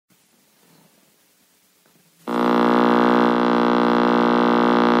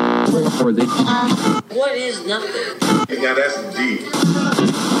What is nothing? Yeah, that's deep.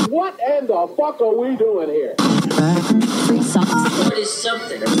 What in the fuck are we doing here? What is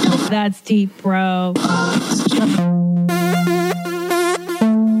something? That's deep, bro.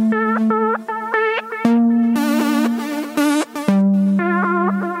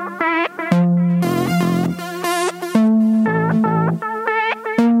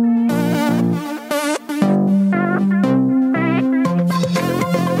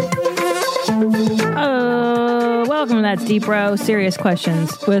 That's Deep Bro, Serious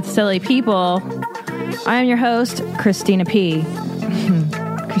Questions with Silly People. I am your host, Christina P.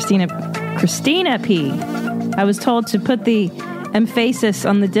 Christina P. I was told to put the emphasis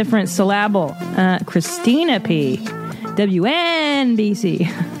on the different syllable. Christina P. WNBC.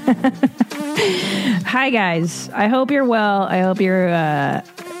 Hi, guys. I hope you're well. I hope you're, well,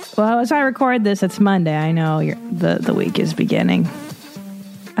 as I record this, it's Monday. I know the week is beginning.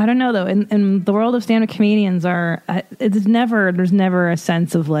 I don't know, though. In the world of stand-up comedians, there's never a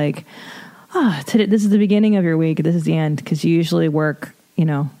sense of like, today, this is the beginning of your week, this is the end, because you usually work,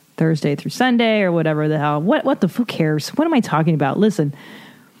 Thursday through Sunday or whatever the hell. Who cares? What am I talking about? Listen,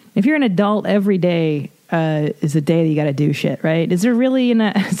 if you're an adult, every day is a day that you got to do shit, right? Is there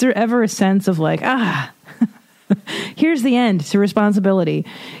ever a sense of like, here's the end to responsibility,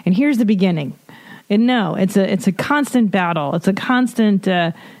 and here's the beginning? And no, it's a constant battle. It's a constant,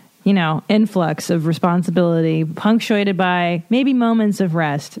 influx of responsibility, punctuated by maybe moments of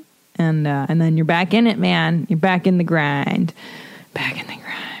rest, and then you're back in it, man. You're back in the grind, back in the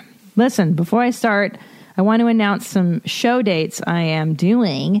grind. Listen, before I start, I want to announce some show dates I am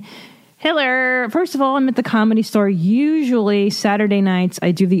doing. Hiller, first of all, I'm at the Comedy Store. Usually Saturday nights,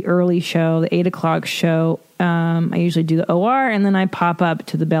 I do the early show, the 8 o'clock show. I usually do the OR, and then I pop up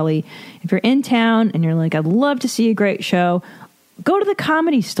to the Belly. If you're in town and you're like, I'd love to see a great show, go to the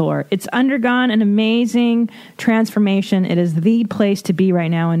Comedy Store. It's undergone an amazing transformation. It is the place to be right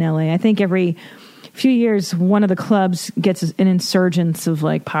now in LA. I think every few years, one of the clubs gets an insurgence of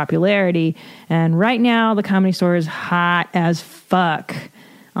like popularity, and right now the Comedy Store is hot as fuck.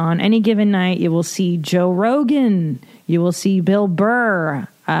 On any given night, you will see Joe Rogan, you will see Bill Burr.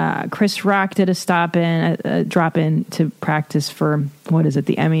 Chris Rock did a drop in to practice for,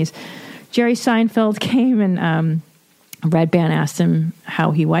 the Emmys. Jerry Seinfeld came, and Red Band asked him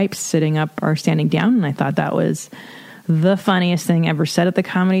how he wipes, sitting up or standing down, and I thought that was the funniest thing ever said at the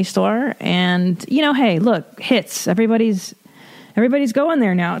Comedy Store. And, hey, look, hits. Everybody's going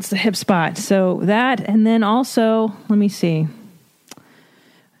there now. It's the hip spot. So that, and then also, let me see.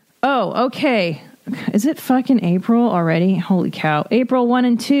 Oh, okay. Is it fucking April already? Holy cow. April 1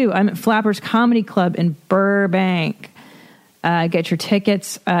 and 2, I'm at Flappers Comedy Club in Burbank. Get your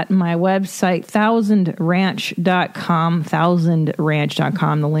tickets at my website, thousandranch.com,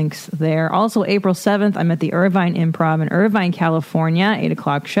 thousandranch.com. The link's there. Also, April 7th, I'm at the Irvine Improv in Irvine, California, 8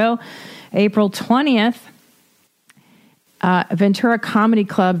 o'clock show. April 20th, Ventura Comedy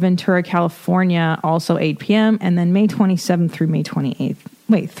Club, Ventura, California, also 8 p.m. And then May 27th through May 28th.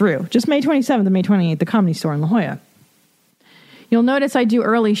 Just May 27th and May 28th, the Comedy Store in La Jolla. You'll notice I do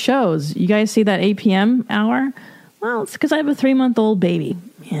early shows. You guys see that 8 p.m. hour? Well, it's because I have a 3-month-old baby,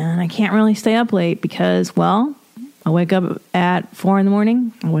 and I can't really stay up late because, well, I wake up at 4 in the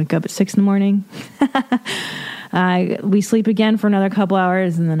morning. I wake up at 6 in the morning. We sleep again for another couple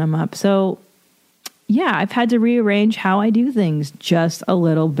hours, and then I'm up. So, yeah, I've had to rearrange how I do things just a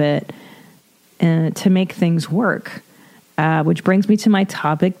little bit to make things work. Which brings me to my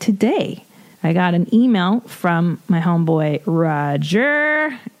topic today. I got an email from my homeboy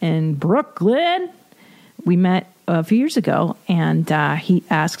Roger in Brooklyn. We met a few years ago, and he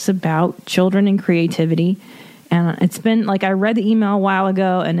asks about children and creativity. And it's been like, I read the email a while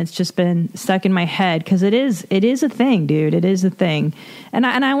ago, and it's just been stuck in my head because it is a thing, dude. It is a thing. And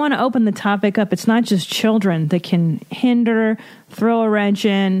I want to open the topic up. It's not just children that can hinder, throw a wrench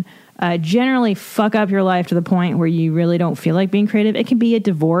in, generally fuck up your life to the point where you really don't feel like being creative. It can be a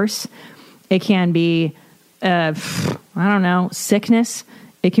divorce. It can be, sickness.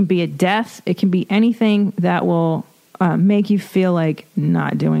 It can be a death. It can be anything that will make you feel like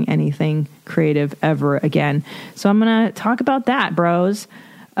not doing anything creative ever again. So I'm going to talk about that, bros.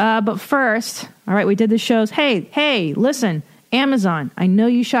 But first, all right, we did the shows. Hey, listen, Amazon. I know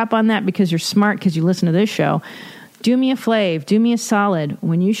you shop on that because you're smart because you listen to this show. Do me a flav, do me a solid.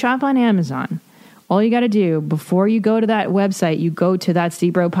 When you shop on Amazon, all you got to do before you go to that website, you go to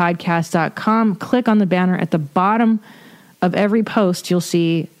that'sdeepbropodcast.com, click on the banner at the bottom of every post. You'll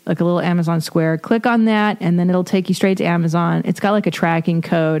see like a little Amazon square. Click on that, and then it'll take you straight to Amazon. It's got like a tracking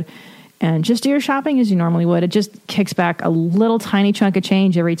code. and just do your shopping as you normally would. It just kicks back a little tiny chunk of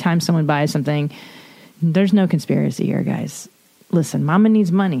change every time someone buys something. There's no conspiracy here, guys. Listen, mama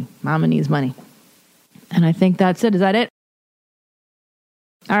needs money. Mama needs money. And I think that's it. Is that it?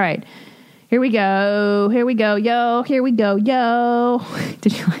 All right. Here we go. Here we go. Yo, here we go. Yo.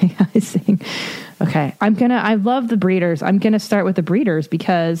 Did you like how I sing? Okay. I love the Breeders. I'm going to start with the Breeders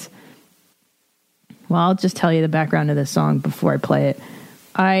because, well, I'll just tell you the background of this song before I play it.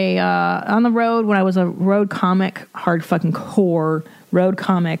 On the road, when I was a road comic, hard fucking core road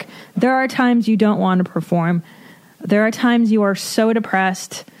comic, there are times you don't want to perform. There are times you are so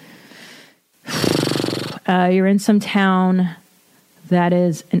depressed. You're in some town that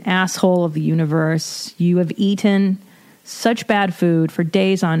is an asshole of the universe. You have eaten such bad food for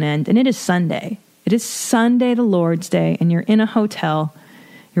days on end, and it is Sunday. It is Sunday, the Lord's Day, and you're in a hotel.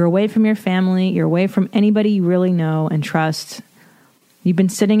 You're away from your family. You're away from anybody you really know and trust. You've been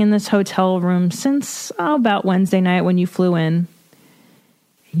sitting in this hotel room since about Wednesday night when you flew in.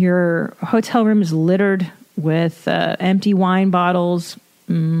 Your hotel room is littered with empty wine bottles,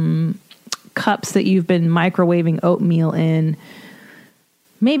 cups that you've been microwaving oatmeal in.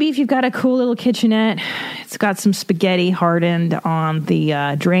 Maybe if you've got a cool little kitchenette, it's got some spaghetti hardened on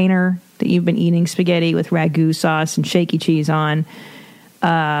the drainer that you've been eating spaghetti with ragu sauce and shaky cheese on.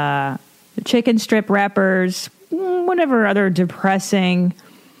 Chicken strip wrappers, whatever other depressing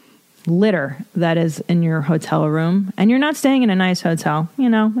litter that is in your hotel room. And you're not staying in a nice hotel. You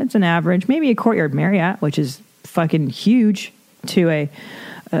know, it's an average. Maybe a Courtyard Marriott, which is fucking huge to a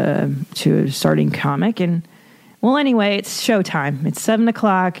starting comic. And, well, anyway, it's showtime. It's 7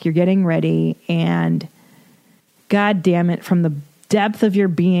 o'clock. You're getting ready. And God damn it, from the depth of your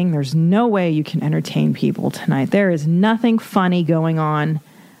being, there's no way you can entertain people tonight. There is nothing funny going on.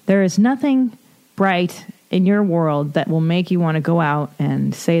 There is nothing bright in your world that will make you want to go out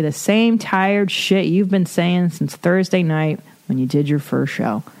and say the same tired shit you've been saying since Thursday night when you did your first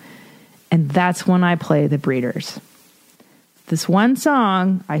show. And that's when I play the Breeders. This one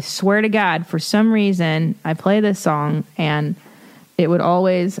song, I swear to God, for some reason, I play this song and it would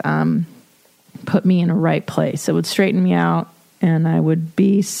always put me in a right place. It would straighten me out and I would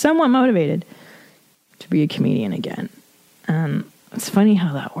be somewhat motivated to be a comedian again. It's funny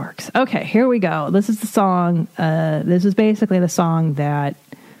how that works. Okay, here we go. This is the song. This is basically the song that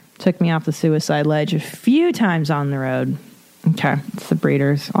took me off the suicide ledge a few times on the road. Okay, it's the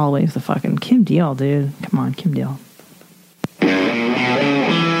Breeders. Always the fucking Kim Deal, dude. Come on, Kim Deal. I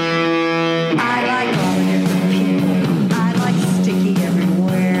like all the different people. I like sticky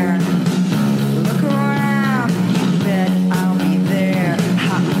everywhere. Look around, you bet I'll be there.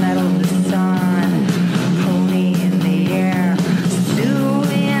 Hot metal in the sun, pony in the air.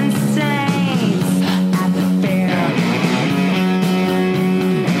 Doing saints at the fair.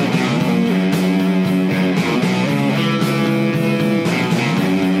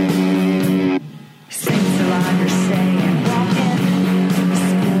 Saints alive, you're saying, walking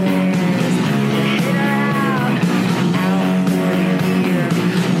squares. You hit her out for your ear.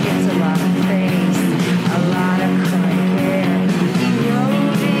 Gets a lot of face, a lot of chronic hair.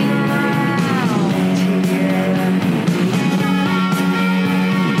 Eroding around here.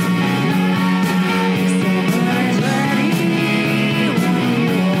 Summer is ready when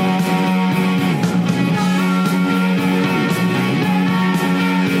you are.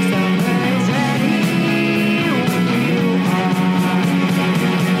 Summer is ready when you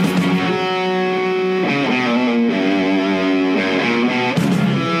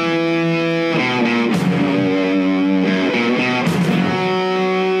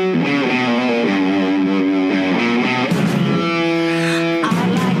I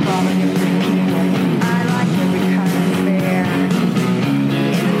like all the different people. I like every kind of fair. In the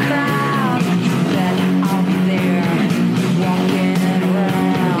crowd, you bet I'll be there. Walking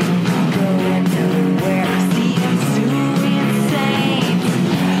around, going nowhere. Seeing doing saints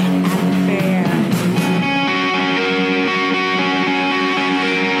at the fair.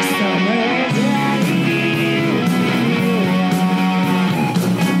 Summer is ready when you are.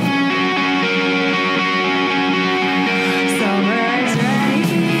 Summer is ready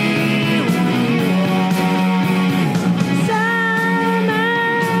when you are. Summer is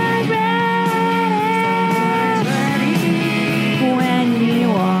ready When you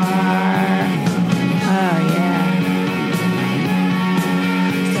are. Oh, yeah.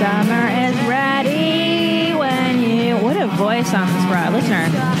 Summer is ready when you... What a voice on this broad. Listener.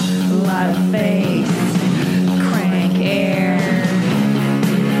 a lot of face, crank air,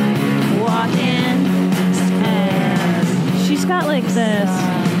 Walking. And she's got like this...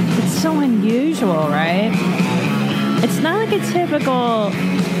 It's so unusual, right? It's not like a typical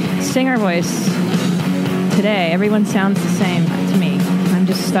singer voice today. Everyone sounds the same to me. I'm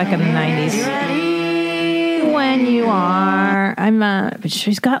just stuck in the 90s. When you are. But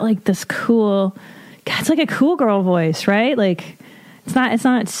she's got like this cool, God, it's like a cool girl voice, right? Like, it's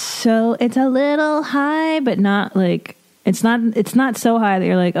not so, it's a little high, but not like, it's not so high that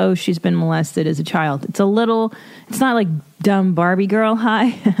you're like, oh, she's been molested as a child. It's not like dumb Barbie girl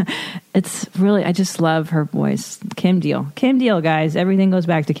high. It's really, I just love her voice. Kim Deal, guys. Everything goes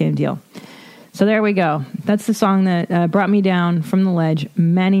back to Kim Deal. So there we go. That's the song that brought me down from the ledge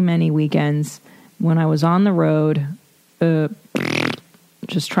many, many weekends when I was on the road,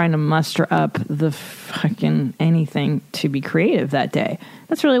 just trying to muster up the fucking anything to be creative that day.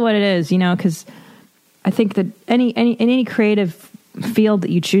 That's really what it is, because I think that any creative field that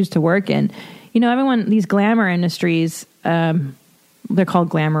you choose to work in, everyone, these glamour industries, they're called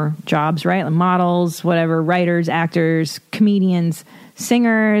glamour jobs, right? Like models, whatever, writers, actors, comedians,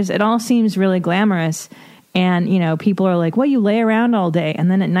 singers, it all seems really glamorous. And, people are like, well, you lay around all day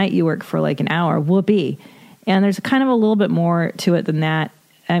and then at night you work for like an hour, whoopee. And there's kind of a little bit more to it than that.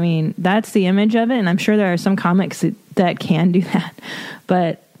 I mean, that's the image of it. And I'm sure there are some comics that can do that.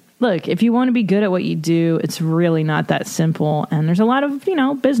 But look, if you want to be good at what you do, it's really not that simple. And there's a lot of,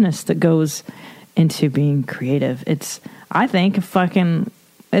 business that goes into being creative. I think,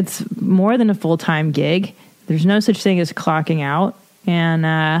 it's more than a full-time gig. There's no such thing as clocking out.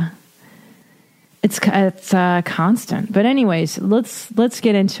 And it's constant. But anyways, let's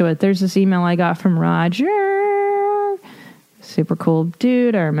get into it. There's this email I got from Roger. Super cool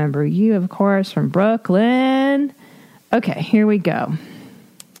dude. I remember you, of course, from Brooklyn. Okay, here we go.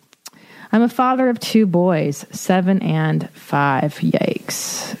 I'm a father of 2 boys, 7 and 5.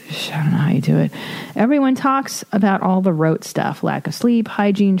 Yikes. I don't know how you do it. Everyone talks about all the rote stuff, lack of sleep,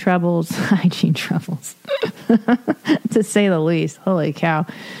 hygiene troubles, to say the least. Holy cow.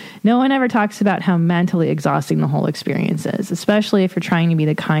 No one ever talks about how mentally exhausting the whole experience is, especially if you're trying to be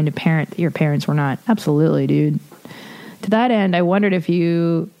the kind of parent that your parents were not. Absolutely, dude. To that end, I wondered if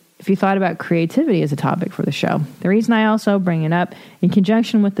you thought about creativity as a topic for the show. The reason I also bring it up in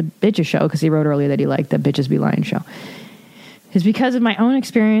conjunction with the Bitches show, because he wrote earlier that he liked the Bitches Be Lying show, is because of my own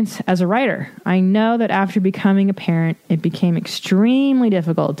experience as a writer. I know that after becoming a parent, it became extremely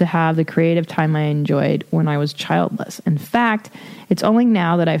difficult to have the creative time I enjoyed when I was childless. In fact, it's only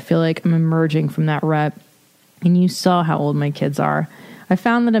now that I feel like I'm emerging from that rut, and you saw how old my kids are. I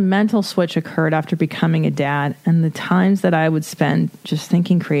found that a mental switch occurred after becoming a dad, and the times that I would spend just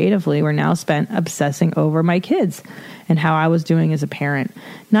thinking creatively were now spent obsessing over my kids and how I was doing as a parent.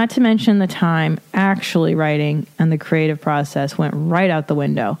 Not to mention the time actually writing and the creative process went right out the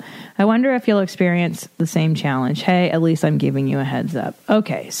window. I wonder if you'll experience the same challenge. Hey, at least I'm giving you a heads up.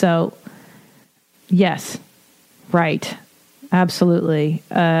 Okay, so yes, right. Absolutely.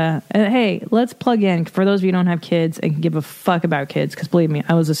 And hey, let's plug in for those of you who don't have kids and can give a fuck about kids, because believe me,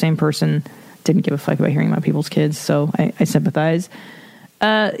 I was the same person, didn't give a fuck about hearing about people's kids, so I sympathize.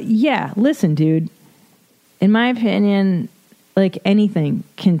 Yeah, listen, dude. In my opinion, like anything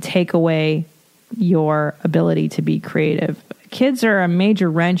can take away your ability to be creative. Kids are a major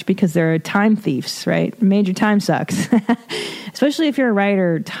wrench because they're time thieves, right? Major time sucks. Especially if you're a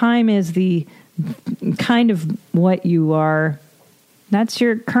writer, time is the kind of what you are. That's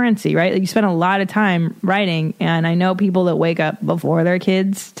your currency, right? Like you spend a lot of time writing, and I know people that wake up before their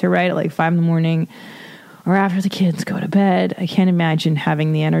kids to write at like 5 a.m. or after the kids go to bed. I can't imagine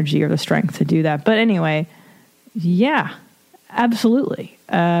having the energy or the strength to do that. But anyway, yeah, absolutely.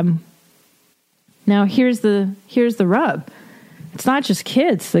 Now here's the rub. It's not just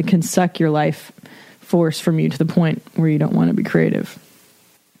kids that can suck your life force from you to the point where you don't want to be creative.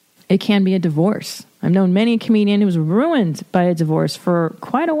 It can be a divorce. I've known many a comedian who was ruined by a divorce for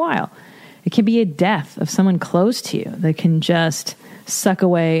quite a while. It can be a death of someone close to you that can just suck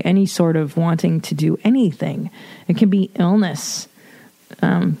away any sort of wanting to do anything. It can be illness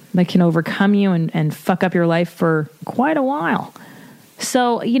that can overcome you and fuck up your life for quite a while.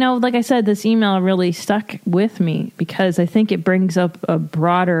 So, like I said, this email really stuck with me because I think it brings up a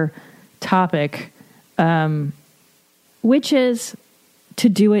broader topic, which is to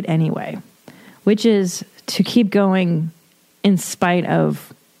do it anyway, which is to keep going in spite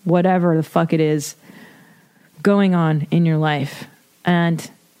of whatever the fuck it is going on in your life. And,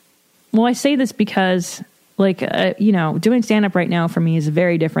 well, I say this because, doing stand-up right now for me is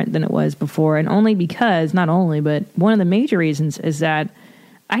very different than it was before. And not only, but one of the major reasons is that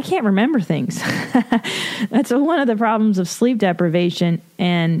I can't remember things. That's one of the problems of sleep deprivation.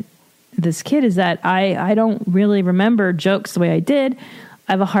 And this kid is that I don't really remember jokes the way I did.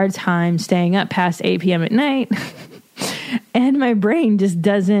 I have a hard time staying up past 8 p.m. at night. and my brain just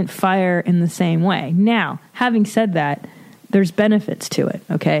doesn't fire in the same way. Now, having said that, there's benefits to it,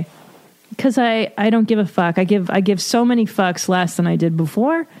 okay? Because I don't give a fuck. I give so many fucks less than I did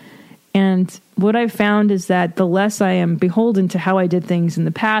before. And what I've found is that the less I am beholden to how I did things in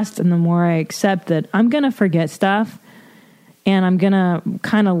the past, and the more I accept that I'm going to forget stuff, and I'm going to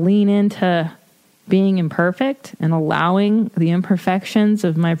kind of lean into being imperfect and allowing the imperfections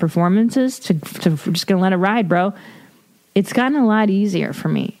of my performances to just going to let it ride, bro. It's gotten a lot easier for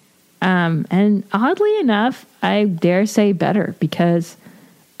me. And oddly enough, I dare say better, because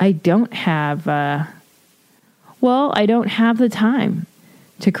I don't have, I don't have the time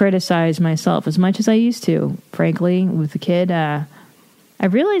to criticize myself as much as I used to. Frankly, with the kid, I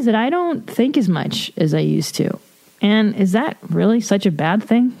realized that I don't think as much as I used to. And is that really such a bad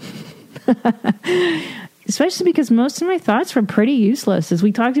thing? Especially because most of my thoughts were pretty useless. As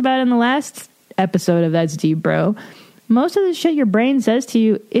we talked about in the last episode of That's Deep, Bro, most of the shit your brain says to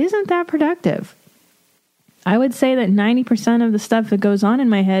you isn't that productive. I would say that 90% of the stuff that goes on in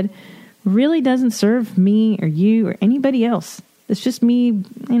my head really doesn't serve me or you or anybody else. It's just me,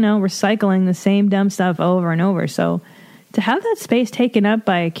 recycling the same dumb stuff over and over. So to have that space taken up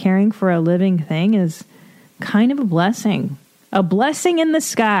by caring for a living thing is kind of a blessing. A blessing in the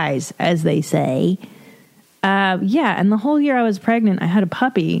skies, as they say. And the whole year I was pregnant, I had a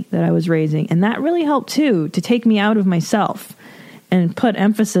puppy that I was raising, and that really helped too, to take me out of myself and put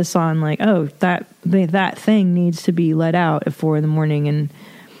emphasis on that thing needs to be let out at 4 a.m.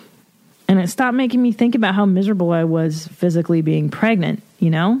 And it stopped making me think about how miserable I was physically being pregnant,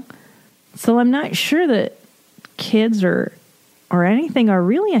 So I'm not sure that kids or anything are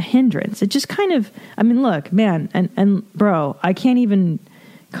really a hindrance. It just kind of, look, man, and bro, I can't even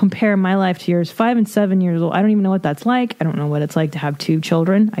compare my life to yours. 5 and 7 years old. I don't even know what that's like. I don't know what it's like to have 2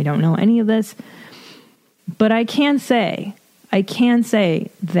 children. I don't know any of this. But I can say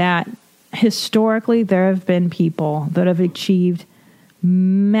that historically there have been people that have achieved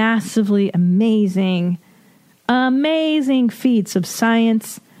massively amazing feats of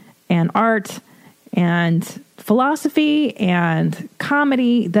science and art and philosophy and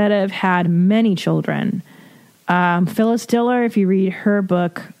comedy that have had many children. Phyllis Diller, if you read her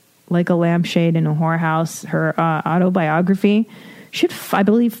book, Like a Lampshade in a Whorehouse, her autobiography, she had, I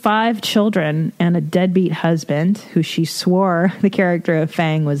believe, 5 children and a deadbeat husband who she swore the character of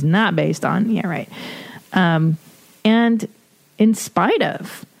Fang was not based on. Yeah, right. And in spite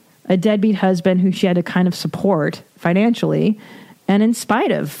of a deadbeat husband who she had to kind of support financially, and in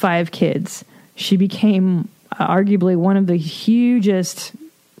spite of 5 kids, she became arguably one of the hugest,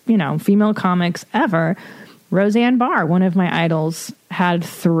 female comics ever. Roseanne Barr, one of my idols, had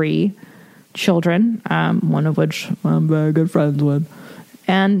 3 children, one of which I'm very good friends with.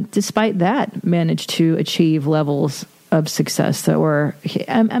 And despite that, managed to achieve levels of success that were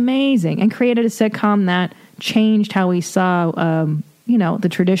amazing, and created a sitcom that changed how we saw, the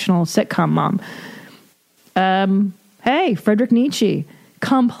traditional sitcom mom. Hey, Friedrich Nietzsche,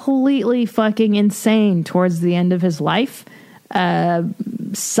 completely fucking insane towards the end of his life,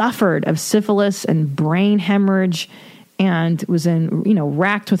 suffered of syphilis and brain hemorrhage, and was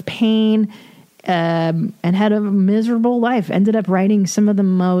racked with pain, and had a miserable life. Ended up writing some of the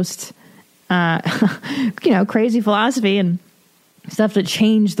most, crazy philosophy and stuff that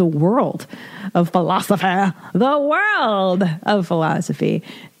changed the world of philosophy,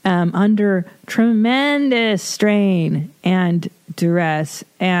 under tremendous strain and duress.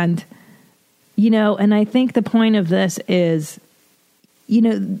 And, and I think the point of this is,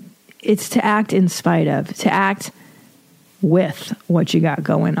 it's to act in spite of, to act with what you got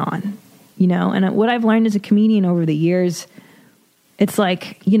going on, and what I've learned as a comedian over the years, it's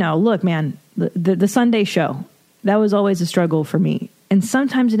like, look, man, the Sunday show, that was always a struggle for me. And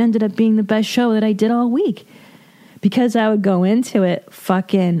sometimes it ended up being the best show that I did all week, because I would go into it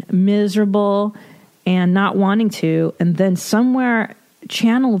fucking miserable and not wanting to, and then somewhere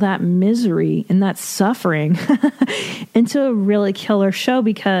channel that misery and that suffering into a really killer show,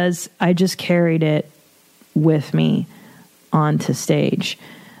 because I just carried it with me onto stage.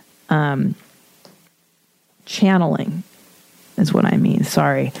 Channeling is what I mean.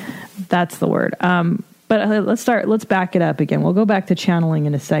 Sorry, that's the word. But let's back it up again. We'll go back to channeling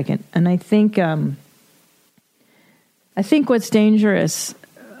in a second. And I think what's dangerous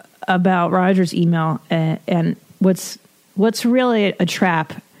about Roger's email, and what's really a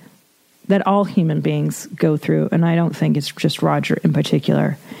trap that all human beings go through, and I don't think it's just Roger in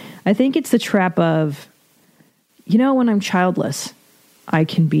particular. I think it's the trap of, when I'm childless, I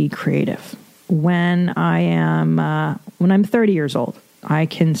can be creative. When I'm 30 years old, I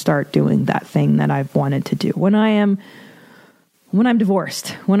can start doing that thing that I've wanted to do. When I am when I'm divorced,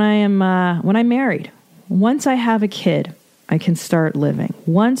 when I'm married, once I have a kid, I can start living.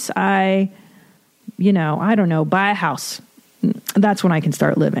 Once I don't know, buy a house, that's when I can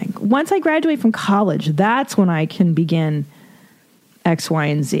start living. Once I graduate from college, that's when I can begin X, Y,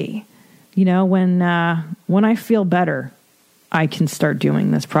 and Z. When I feel better, I can start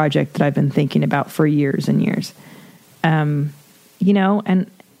doing this project that I've been thinking about for years and years. And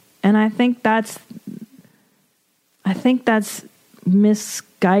I think that's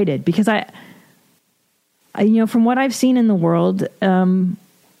misguided, because I from what I've seen in the world,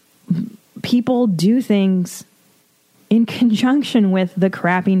 people do things in conjunction with the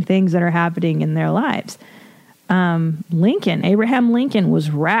crapping things that are happening in their lives. Abraham Lincoln was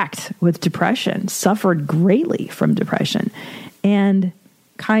racked with depression, suffered greatly from depression. And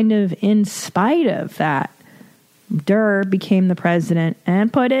kind of in spite of that, became the president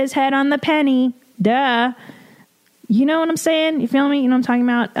and put his head on the penny. Duh. You know what I'm saying? You feel me? You know what I'm talking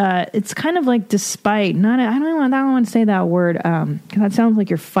about? It's kind of like despite, I don't want to say that word, because that sounds like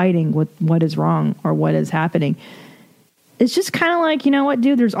you're fighting with what is wrong or what is happening. It's just kind of like, you know what,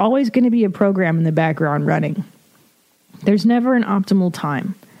 dude, there's always going to be a program in the background running. There's never an optimal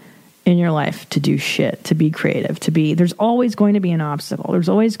time in your life to do shit, to be creative, there's always going to be an obstacle. There's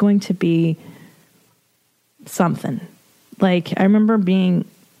always going to be something. Like, I remember being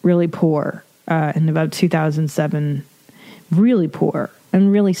really poor in about 2007, really poor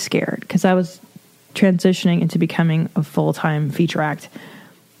and really scared, because I was transitioning into becoming a full-time feature act.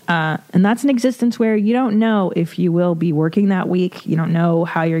 And that's an existence where you don't know if you will be working that week. You don't know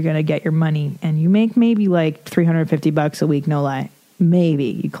how you're going to get your money. And you make maybe like $350 a week, no lie. Maybe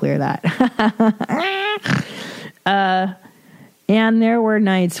you clear that. And there were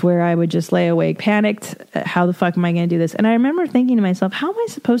nights where I would just lay awake, panicked. How the fuck am I going to do this? And I remember thinking to myself, how am I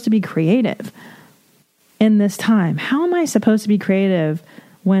supposed to be creative in this time? How am I supposed to be creative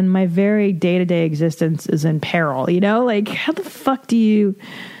when my very day-to-day existence is in peril? Like, how the fuck do you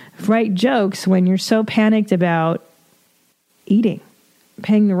write jokes when you're so panicked about eating,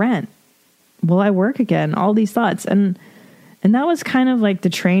 paying the rent? Will I work again? All these thoughts. And that was kind of like the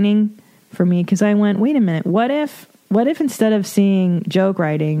training for me, because I went, wait a minute, what if instead of seeing joke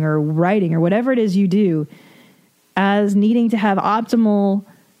writing or whatever it is you do as needing to have optimal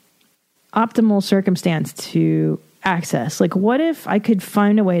circumstance to access, like, what if I could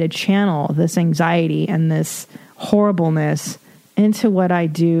find a way to channel this anxiety and this horribleness into what I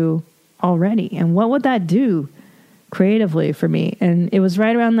do already? And what would that do creatively for me? And it was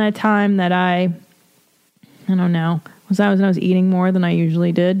right around that time that I don't know, was that when I was eating more than I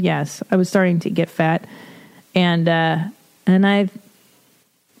usually did? Yes, I was starting to get fat. And I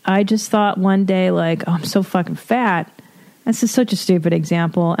just thought one day, like, oh, I'm so fucking fat. This is such a stupid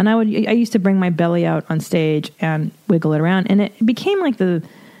example. And I used to bring my belly out on stage and wiggle it around. And it became like the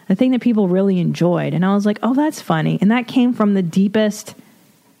thing that people really enjoyed. And I was like, oh, that's funny. And that came from the deepest,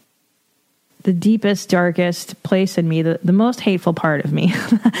 darkest place in me, the most hateful part of me.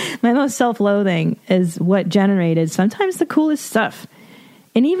 My most self-loathing is what generated sometimes the coolest stuff.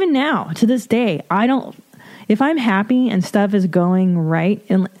 And even now, to this day, if I'm happy and stuff is going right,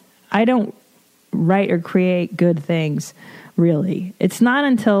 and I don't write or create good things, really. It's not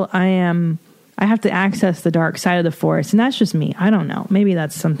until I have to access the dark side of the forest, and that's just me. I don't know. Maybe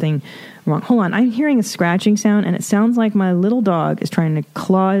that's something wrong. Hold on. I'm hearing a scratching sound, and it sounds like my little dog is trying to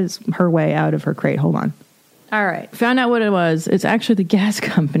claw her way out of her crate. Hold on. All right. Found out what it was. It's actually the gas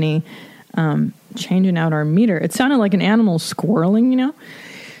company changing out our meter. It sounded like an animal squirreling,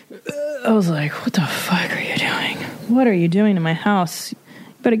 I was like, what the fuck are you doing? What are you doing to my house? You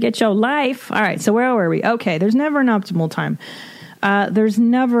better get your life. All right, so where were we? Okay, there's never an optimal time. There's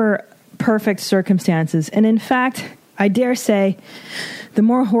never perfect circumstances. And in fact, I dare say, the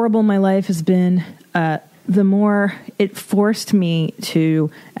more horrible my life has been, the more it forced me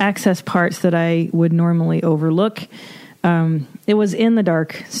to access parts that I would normally overlook. It was in the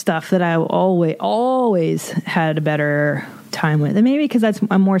dark stuff that I always had a better time with. And maybe because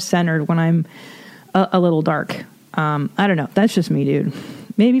I'm more centered when I'm a little dark. I don't know. That's just me, dude.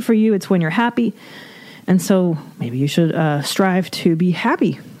 Maybe for you, it's when you're happy. And so maybe you should strive to be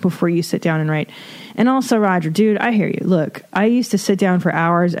happy before you sit down and write. And also, Roger, dude, I hear you. Look, I used to sit down for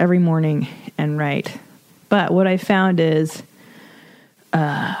hours every morning and write. But what I found is,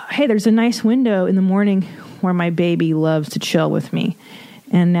 hey, there's a nice window in the morning where my baby loves to chill with me.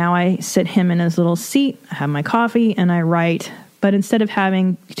 And now I sit him in his little seat, I have my coffee, and I write. But instead of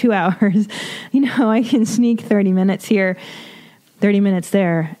having 2 hours, I can sneak 30 minutes here, 30 minutes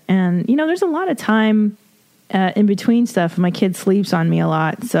there. And, there's a lot of time in between stuff, my kid sleeps on me a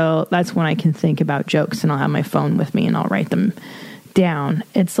lot, so that's when I can think about jokes, and I'll have my phone with me and I'll write them down.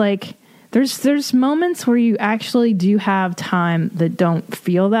 It's like there's moments where you actually do have time that don't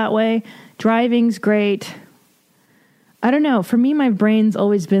feel that way. Driving's great. I don't know. For me, my brain's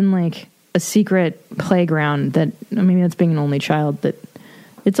always been like a secret playground that, I mean, that's being an only child, that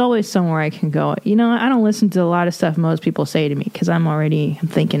it's always somewhere I can go. You know, I don't listen to a lot of stuff most people say to me because I'm already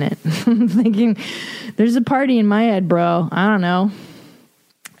thinking it. I'm thinking, there's a party in my head, bro. I don't know.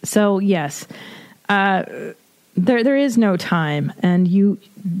 So, yes, there is no time. And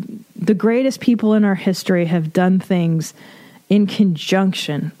the greatest people in our history have done things in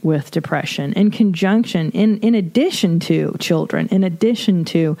conjunction with depression, in conjunction, in addition to children, in addition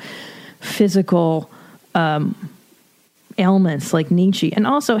to physical ailments like Nietzsche. And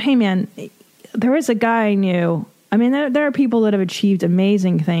also, hey man, there is a guy I knew. I mean, there are people that have achieved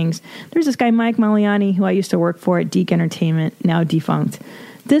amazing things. There's this guy, Mike Maliani, who I used to work for at Deke Entertainment, now defunct.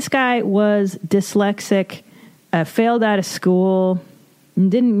 This guy was dyslexic, failed out of school,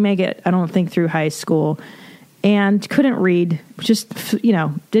 didn't make it, I don't think, through high school, and couldn't read, just, you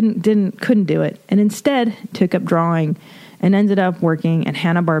know, couldn't do it. And instead took up drawing and ended up working at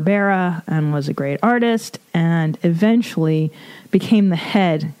Hanna-Barbera and was a great artist and eventually became the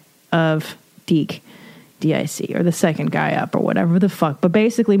head of DIC, D-I-C, or the second guy up or whatever the fuck. But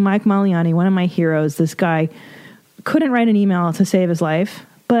basically, Mike Maliani, one of my heroes, this guy couldn't write an email to save his life,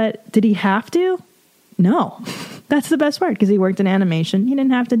 but did he have to? No. That's the best part, because he worked in animation. He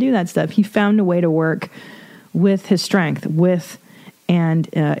didn't have to do that stuff. He found a way to work with his strength, and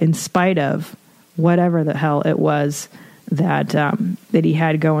in spite of whatever the hell it was that he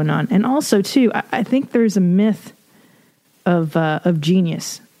had going on. And also, too, I think there's a myth of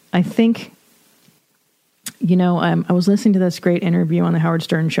genius. I think, you know, I was listening to this great interview on the Howard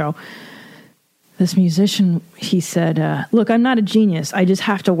Stern show. This musician, he said, look, I'm not a genius. I just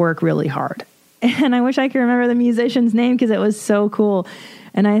have to work really hard. And I wish I could remember the musician's name because it was so cool.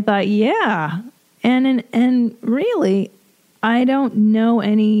 And I thought, yeah. And really, I don't know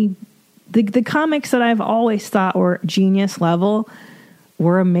any... The comics that I've always thought were genius level,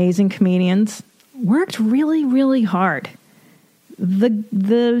 were amazing comedians, worked really, really hard. The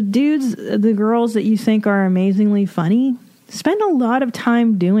dudes, the girls that you think are amazingly funny, spend a lot of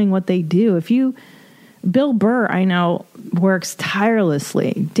time doing what they do. Bill Burr, I know, works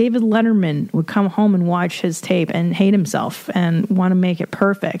tirelessly. David Letterman would come home and watch his tape and hate himself and want to make it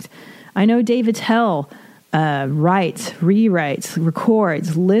perfect. I know David Tell writes, rewrites,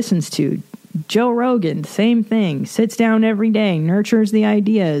 records, listens to. Joe Rogan, same thing. Sits down every day, nurtures the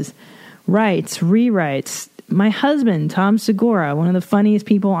ideas, writes, rewrites. My husband, Tom Segura, one of the funniest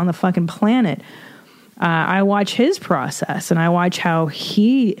people on the fucking planet. I watch his process, and I watch how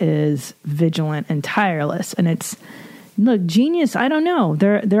he is vigilant and tireless. And it's, look, genius, I don't know.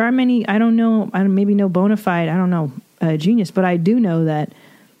 There are many, I don't know, maybe no bona fide, I don't know, genius, but I do know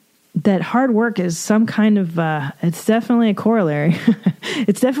that hard work is some kind of, it's definitely a corollary.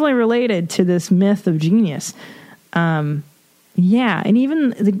 It's definitely related to this myth of genius. Yeah, and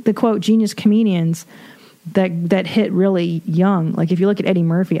even the quote, genius comedians that hit really young. Like if you look at Eddie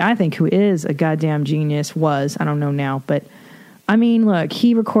Murphy, I think, who is a goddamn genius, I don't know now, but I mean, look,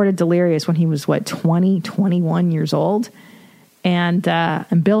 he recorded Delirious when he was, 21 years old. And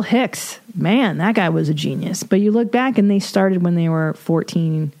Bill Hicks, man, that guy was a genius. But you look back and they started when they were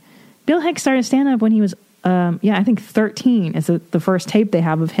 14. Bill Hicks started stand-up when he was, I think 13 is the first tape they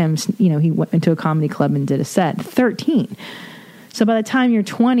have of him. You know, he went into a comedy club and did a set. 13. So by the time you're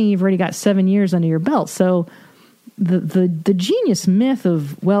 20, you've already got 7 years under your belt. So the genius myth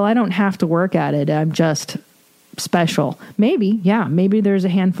of, well, I don't have to work at it, I'm just special. Maybe there's a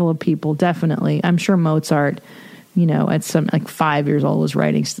handful of people, definitely. I'm sure Mozart, you know, at some, 5 years old, was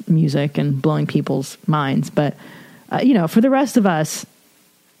writing music and blowing people's minds. But, you know, for the rest of us,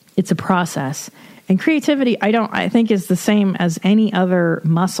 it's a process. And creativity, I think, is the same as any other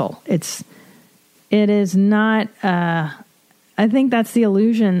muscle. It is not, I think that's the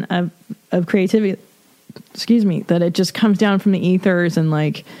illusion of creativity, that it just comes down from the ethers and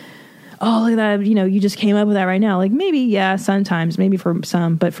oh, look at that, you know, you just came up with that right now. Maybe, yeah, sometimes, maybe for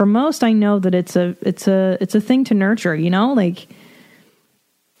some, but for most, I know that it's a thing to nurture, you know,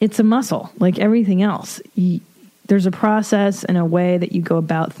 it's a muscle, like everything else. There's a process and a way that you go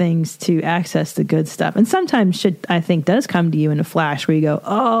about things to access the good stuff. And sometimes shit, I think, does come to you in a flash where you go,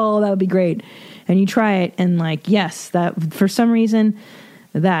 oh, that would be great. And you try it and yes, that for some reason,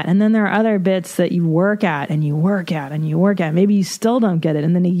 that. And then there are other bits that you work at and you work at and you work at. Maybe you still don't get it.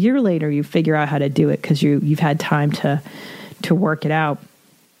 And then a year later, you figure out how to do it because you've had time to work it out.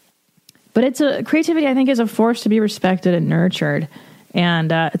 But creativity, I think, is a force to be respected and nurtured.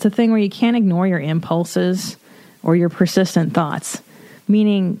 And it's a thing where you can't ignore your impulses or your persistent thoughts.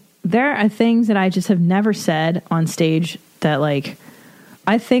 Meaning, there are things that I just have never said on stage that, like,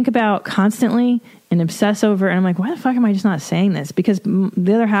 I think about constantly and obsess over. And I'm like, why the fuck am I just not saying this? Because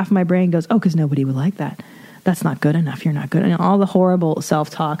the other half of my brain goes, oh, because nobody would like that. That's not good enough. You're not good. And all the horrible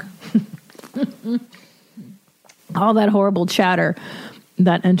self-talk. All that horrible chatter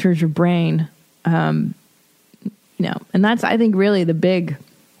that enters your brain, and that's, I think, really the big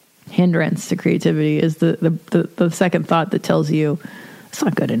hindrance to creativity is the second thought that tells you it's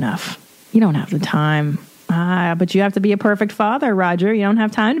not good enough. You don't have the time. But you have to be a perfect father, Roger. You don't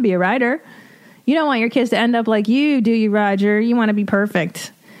have time to be a writer. You don't want your kids to end up like you, do you, Roger? You want to be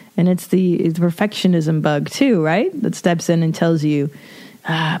perfect. And it's the perfectionism bug too, right? That steps in and tells you,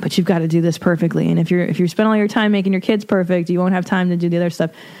 but you've got to do this perfectly. And if you spend all your time making your kids perfect, you won't have time to do the other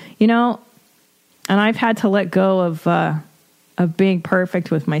stuff. And I've had to let go of being perfect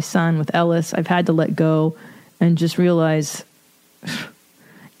with my son, with Ellis. I've had to let go and just realize,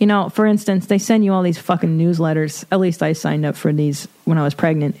 for instance, they send you all these fucking newsletters. At least I signed up for these when I was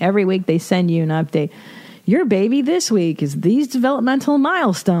pregnant. Every week they send you an update. Your baby this week is these developmental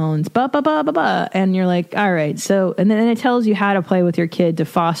milestones, and you're like, all right. So, and then it tells you how to play with your kid to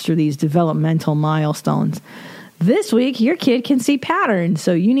foster these developmental milestones. This week, your kid can see patterns,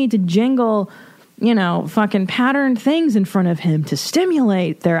 so you need to jingle, fucking pattern things in front of him to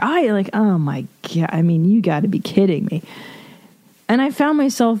stimulate their eye. Like, oh my God, I mean, you got to be kidding me. And I found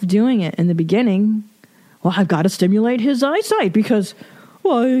myself doing it in the beginning. Well, I've got to stimulate his eyesight because,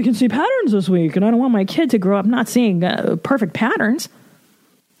 well, you can see patterns this week, and I don't want my kid to grow up not seeing perfect patterns.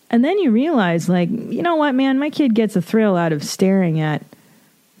 And then you realize, like, you know what, man? My kid gets a thrill out of staring at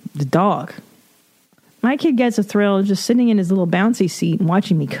the dog. My kid gets a thrill just sitting in his little bouncy seat and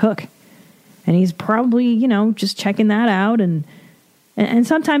watching me cook. And he's probably, just checking that out. And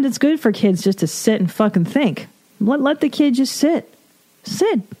sometimes it's good for kids just to sit and fucking think. Let the kid just sit.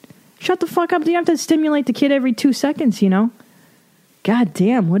 Sit. Shut the fuck up. You don't have to stimulate the kid every 2 seconds, God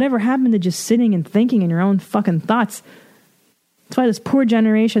damn, whatever happened to just sitting and thinking in your own fucking thoughts? That's why this poor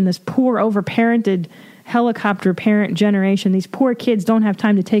generation, this poor overparented helicopter parent generation, these poor kids don't have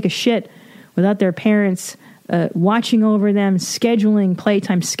time to take a shit without their parents watching over them, scheduling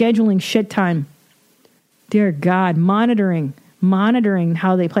playtime, scheduling shit time. Dear God, monitoring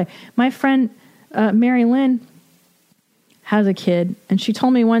how they play. My friend Mary Lynn has a kid, and she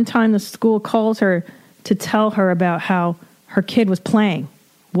told me one time the school calls her to tell her about how her kid was playing,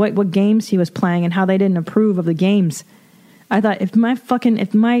 what games he was playing, and how they didn't approve of the games. I thought, if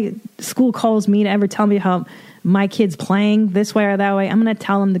my school calls me to ever tell me how my kid's playing this way or that way, I'm going to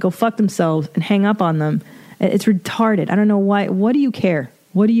tell them to go fuck themselves and hang up on them. It's retarded. I don't know why. What do you care?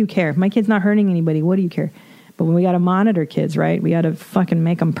 What do you care? If my kid's not hurting anybody, what do you care? But we got to monitor kids, right? We got to fucking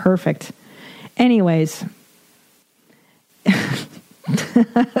make them perfect. Anyways.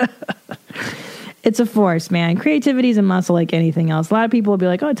 It's a force, man. Creativity is a muscle like anything else. A lot of people will be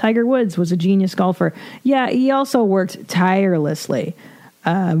like, oh, Tiger Woods was a genius golfer. Yeah, he also worked tirelessly.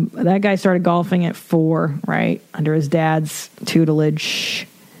 That guy started golfing at 4, right? Under his dad's tutelage.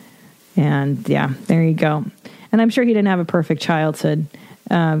 And yeah, there you go. And I'm sure he didn't have a perfect childhood.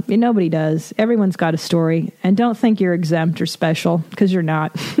 Nobody does. Everyone's got a story. And don't think you're exempt or special, because you're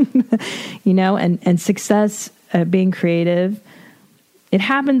not. And success at being creative, it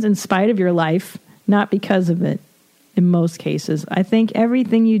happens in spite of your life, not because of it, in most cases. I think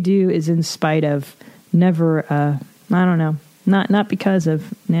everything you do is in spite of, never, I don't know, not because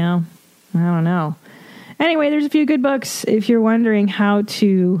of. No, I don't know. Anyway, there's a few good books if you're wondering how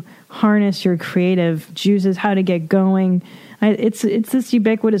to harness your creative juices, how to get going. It's this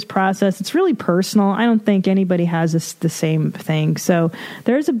ubiquitous process. It's really personal. I don't think anybody has the same thing. So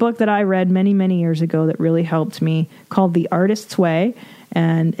there's a book that I read many, many years ago that really helped me called The Artist's Way.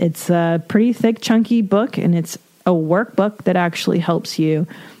 And it's a pretty thick, chunky book, and it's a workbook that actually helps you,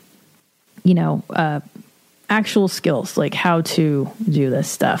 actual skills, like how to do this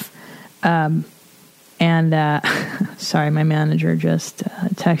stuff. Sorry, my manager just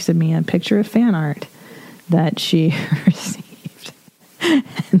texted me a picture of fan art that she received.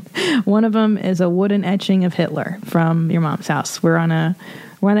 And one of them is a wooden etching of Hitler from your mom's house. We're on a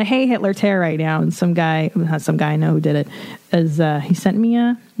Hey Hitler tear right now, and some guy I know who did it, he sent me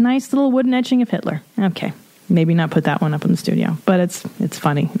a nice little wooden etching of Hitler. Okay, maybe not put that one up in the studio, but it's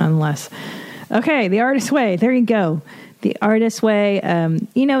funny nonetheless. Okay, The Artist's Way. There you go. The Artist Way.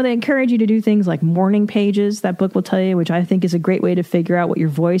 They encourage you to do things like morning pages. That book will tell you, which I think is a great way to figure out what your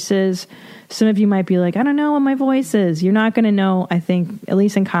voice is. Some of you might be like, I don't know what my voice is. You're not going to know, I think, at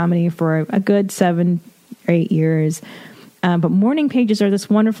least in comedy, for a good 7 or 8 years. But morning pages are this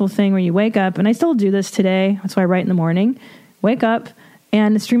wonderful thing where you wake up, and I still do this today. That's why I write in the morning. Wake up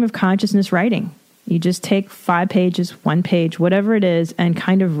and the stream of consciousness writing. You just take 5 pages, 1 page, whatever it is, and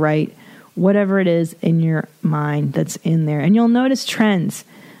kind of write whatever it is in your mind that's in there. And you'll notice trends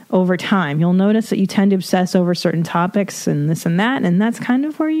over time. You'll notice that you tend to obsess over certain topics and this and that, and that's kind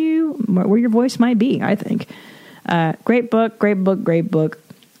of where your voice might be, I think. Great book.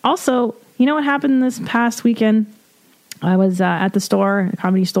 Also, you know what happened this past weekend? I was at the store, a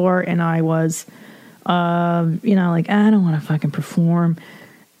comedy store, and I was, I don't want to fucking perform.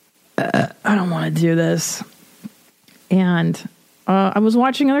 I don't want to do this. And I was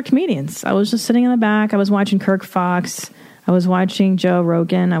watching other comedians. I was just sitting in the back. I was watching Kirk Fox. I was watching Joe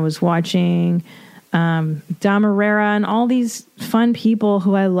Rogan. I was watching Dom Herrera and all these fun people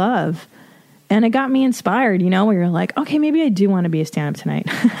who I love. And it got me inspired, where you're like, okay, maybe I do want to be a stand-up tonight.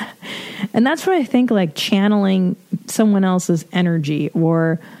 And that's what I think, like channeling someone else's energy,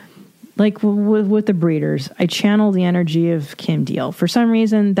 or like with the Breeders, I channel the energy of Kim Deal. For some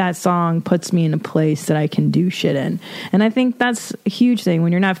reason, that song puts me in a place that I can do shit in. And I think that's a huge thing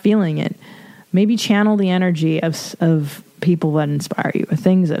when you're not feeling it. Maybe channel the energy of people that inspire you, or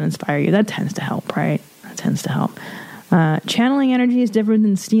things that inspire you. That tends to help, right? That tends to help. Channeling energy is different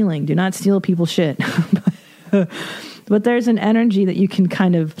than stealing. Do not steal people's shit. But there's an energy that you can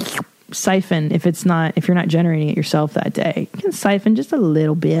kind of siphon if you're not generating it yourself that day. You can siphon just a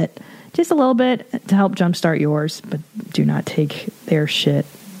little bit to help jumpstart yours, but do not take their shit,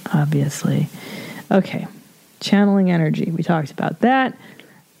 obviously. Okay, channeling energy. We talked about that.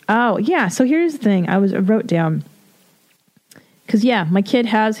 Oh, yeah, so here's the thing. I wrote down, because, my kid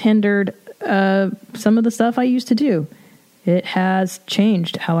has hindered some of the stuff I used to do. It has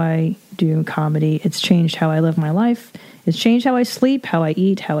changed how I do comedy. It's changed how I live my life. It's changed how I sleep, how I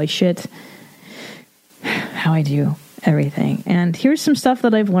eat, how I shit, how I do everything. And here's some stuff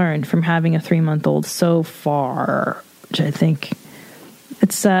that I've learned from having a 3-month-old so far, which I think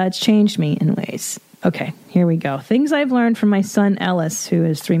it's changed me in ways. Okay, here we go. Things I've learned from my son Ellis, who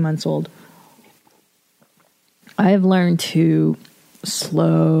is 3 months old. I have learned to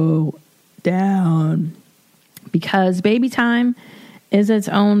slow down, because baby time is its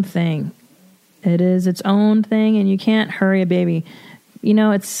own thing. It is its own thing, and you can't hurry a baby.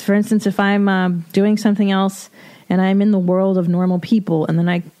 It's, for instance, if I'm doing something else and I'm in the world of normal people, and then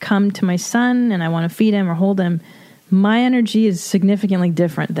I come to my son and I want to feed him or hold him, my energy is significantly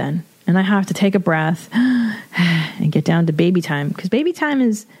different then. And I have to take a breath and get down to baby time, because baby time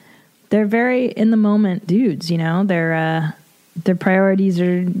they're very in the moment dudes, their priorities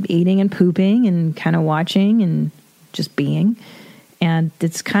are eating and pooping and kind of watching and just being. And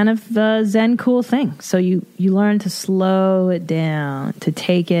it's kind of the Zen cool thing. So you learn to slow it down, to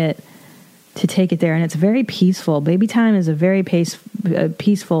take it there. And it's very peaceful. Baby time is a very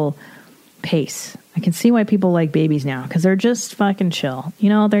peaceful pace. I can see why people like babies now, because they're just fucking chill.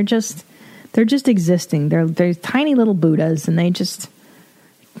 They're just existing. They're tiny little Buddhas, and they just,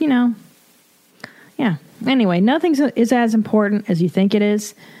 yeah. Anyway, nothing is as important as you think it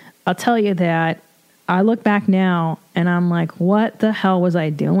is. I'll tell you that. I look back now and I'm like, what the hell was I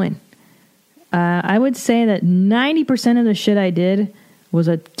doing? I would say that 90% of the shit I did was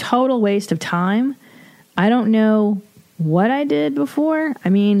a total waste of time. I don't know what I did before. I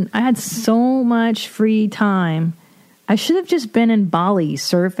mean, I had so much free time. I should have just been in Bali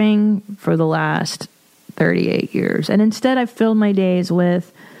surfing for the last 38 years. And instead I filled my days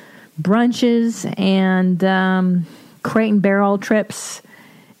with brunches and crate and barrel trips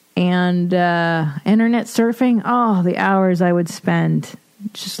and internet surfing. Oh, the hours I would spend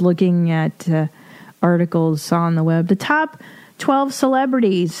just looking at articles on the web. The top 12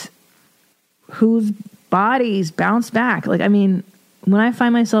 celebrities whose bodies bounce back. Like, I mean, when I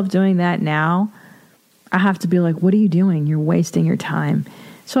find myself doing that now, I have to be like, what are you doing? You're wasting your time.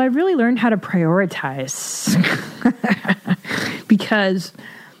 So I really learned how to prioritize because,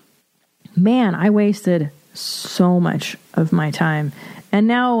 man, I wasted so much of my time. And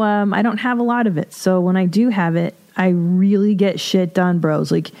now I don't have a lot of it. So when I do have it, I really get shit done,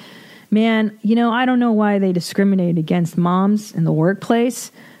 bros. Like, man, I don't know why they discriminate against moms in the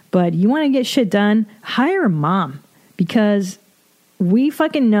workplace, but you want to get shit done, hire a mom, because we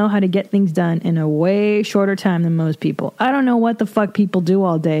fucking know how to get things done in a way shorter time than most people. I don't know what the fuck people do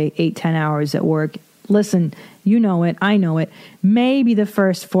all day, 8-10 hours at work. Listen, you know it. I know it. Maybe the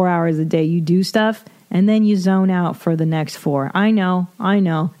first 4 hours a day you do stuff, And then you zone out for the next 4. I know.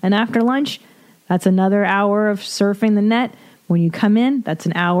 And after lunch, that's another hour of surfing the net. When you come in, that's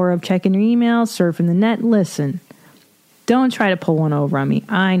an hour of checking your emails, surfing the net. Listen, don't try to pull one over on me.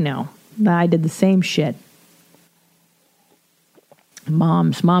 I know. I did the same shit.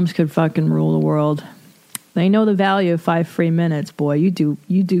 Moms could fucking rule the world. They know the value of 5 free minutes, boy. You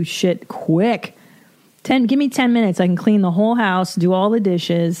do shit quick. Give me 10 minutes. I can clean the whole house, do all the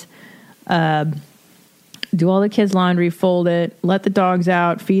dishes, do all the kids' laundry, fold it, let the dogs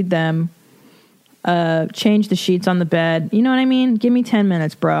out, feed them, change the sheets on the bed. You know what I mean? Give me 10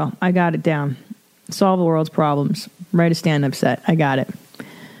 minutes, bro. I got it down. Solve the world's problems. Write a stand-up set. I got it.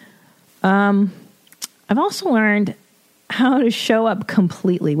 I've also learned how to show up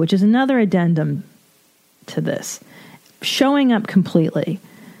completely, which is another addendum to this. Showing up completely.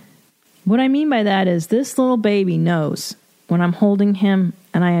 What I mean by that is this little baby knows when I'm holding him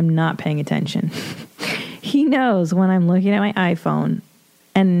and I am not paying attention. He knows when I'm looking at my iPhone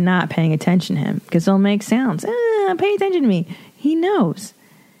and not paying attention to him because he'll make sounds. Pay attention to me. He knows.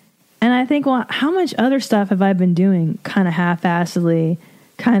 And I think, well, how much other stuff have I been doing kind of half-assedly,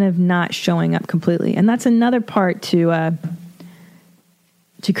 kind of not showing up completely? And that's another part to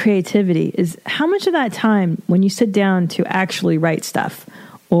creativity is how much of that time when you sit down to actually write stuff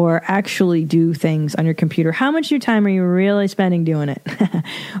or actually do things on your computer, how much of your time are you really spending doing it?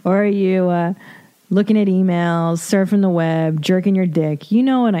 Or are you looking at emails, surfing the web, jerking your dick? You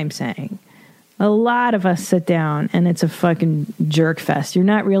know what I'm saying. A lot of us sit down and it's a fucking jerk fest. You're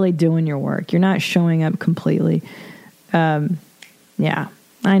not really doing your work. You're not showing up completely. Yeah,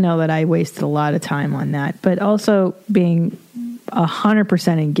 I know that I wasted a lot of time on that, but also being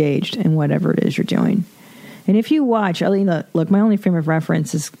 100% engaged in whatever it is you're doing. And if you watch, look, my only frame of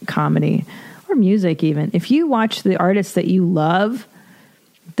reference is comedy or music even. If you watch the artists that you love,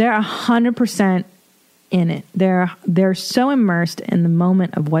 they're 100% in it. They're so immersed in the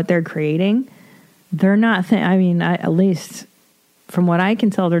moment of what they're creating. They're not, at least from what I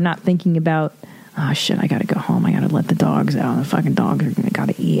can tell, they're not thinking about, oh shit, I gotta go home. I gotta let the dogs out. The fucking dogs are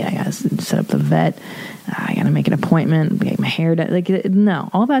gotta eat. I gotta set up the vet. I gotta make an appointment, get my hair done. No,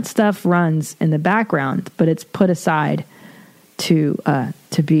 all that stuff runs in the background, but it's put aside to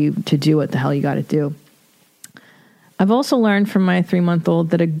do what the hell you gotta do. I've also learned from my 3-month-old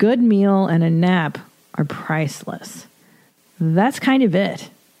that a good meal and a nap are priceless. That's kind of it.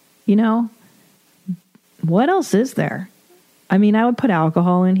 You know, what else is there? I mean, I would put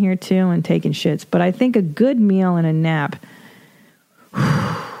alcohol in here too and taking shits, but I think a good meal and a nap,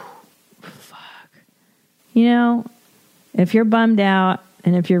 fuck. You know, if you're bummed out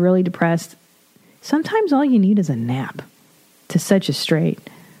and if you're really depressed, sometimes all you need is a nap to set you straight.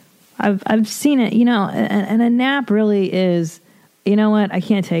 I've seen it, you know, and a nap really is, you know what, I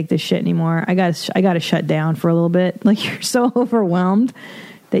can't take this shit anymore. I got to shut down for a little bit. Like, you're so overwhelmed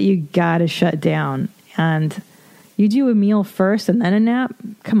that you got to shut down. And you do a meal first and then a nap?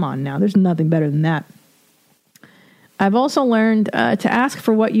 Come on now, there's nothing better than that. I've also learned to ask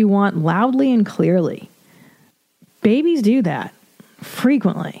for what you want loudly and clearly. Babies do that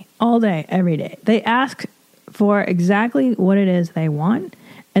frequently, all day, every day. They ask for exactly what it is they want,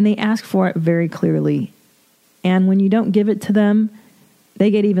 and they ask for it very clearly. And when you don't give it to them,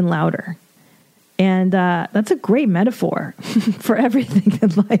 they get even louder. And that's a great metaphor for everything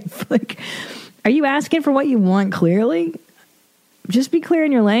in life. Like, are you asking for what you want clearly? Just be clear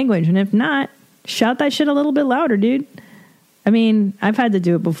in your language. And if not, shout that shit a little bit louder, dude. I mean, I've had to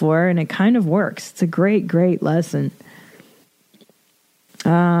do it before and it kind of works. It's a great, great lesson.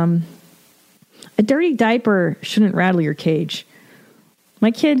 A dirty diaper shouldn't rattle your cage. My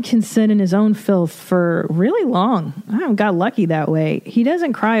kid can sit in his own filth for really long. I got lucky that way. He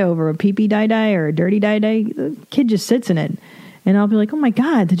doesn't cry over a pee-pee die-die or a dirty die-die. The kid just sits in it. And I'll be like, oh my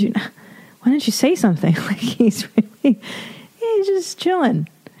God, why didn't you say something? Like, he's just chilling.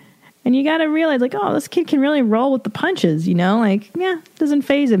 And you got to realize, like, oh, this kid can really roll with the punches, you know? Like, yeah, doesn't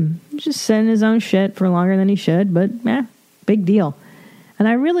faze him. He's just sitting his own shit for longer than he should, but, big deal. And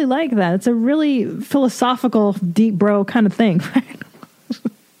I really like that. It's a really philosophical, deep bro kind of thing, right?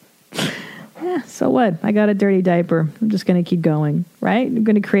 Yeah, so what? I got a dirty diaper. I'm just going to keep going, right? I'm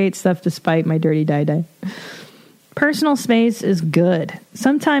going to create stuff despite my dirty die-die. Personal space is good.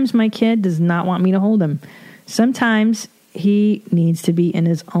 Sometimes my kid does not want me to hold him. Sometimes he needs to be in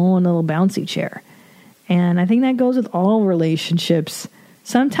his own little bouncy chair. And I think that goes with all relationships.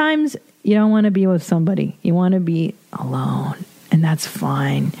 Sometimes you don't want to be with somebody. You want to be alone. And that's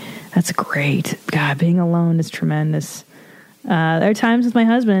fine. That's great. God, being alone is tremendous. There are times with my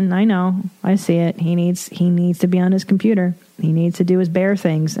husband, I know, I see it. He needs to be on his computer. He needs to do his bear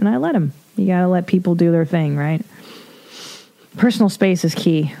things, and I let him. You got to let people do their thing, right? Personal space is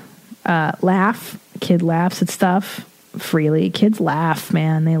key. Laugh. Kid laughs at stuff freely. Kids laugh,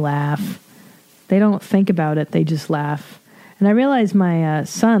 man. They laugh. They don't think about it. They just laugh. And I realize my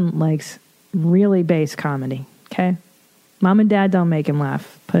son likes really base comedy, okay? Mom and dad don't make him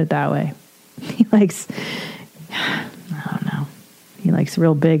laugh, put it that way. He likes, I don't know, he likes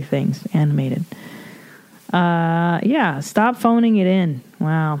real big things, animated. Yeah, stop phoning it in.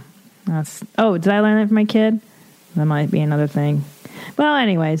 Wow. Did I learn that from my kid? That might be another thing. Well,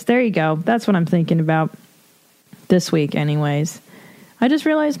 anyways, there you go. That's what I'm thinking about this week anyways. I just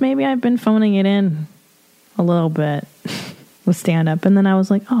realized maybe I've been phoning it in a little bit with stand-up. And then I was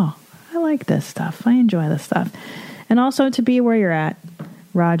like, oh, I like this stuff. I enjoy this stuff. And also to be where you're at,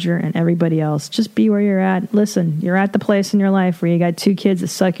 Roger and everybody else. Just be where you're at. Listen, you're at the place in your life where you got 2 kids that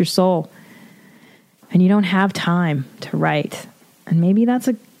suck your soul. And you don't have time to write. And maybe that's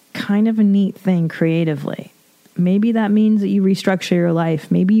a kind of a neat thing creatively. Maybe that means that you restructure your life.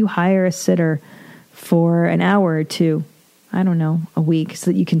 Maybe you hire a sitter for an hour or 2. I don't know, a week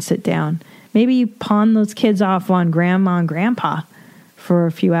so that you can sit down. Maybe you pawn those kids off on grandma and grandpa for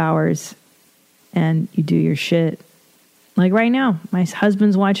a few hours and you do your shit. Like right now, my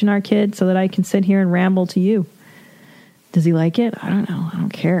husband's watching our kids so that I can sit here and ramble to you. Does he like it? I don't know. I don't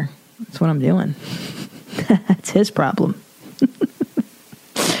care. That's what I'm doing. That's his problem.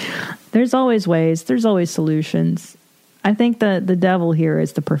 There's always ways. There's always solutions. I think the devil here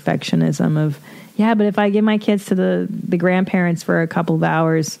is the perfectionism of, yeah, but if I give my kids to the grandparents for a couple of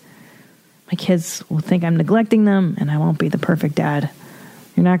hours, my kids will think I'm neglecting them and I won't be the perfect dad.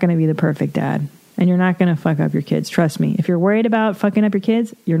 You're not going to be the perfect dad. And you're not going to fuck up your kids. Trust me. If you're worried about fucking up your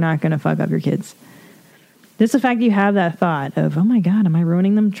kids, you're not going to fuck up your kids. Just the fact that you have that thought of, oh my God, am I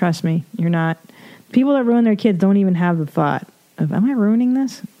ruining them? Trust me, you're not. People that ruin their kids don't even have the thought of, am I ruining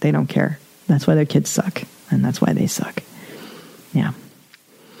this? They don't care. That's why their kids suck. And that's why they suck. Yeah.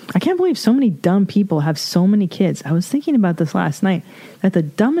 I can't believe so many dumb people have so many kids. I was thinking about this last night, that the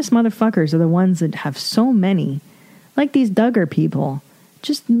dumbest motherfuckers are the ones that have so many. Like these Duggar people.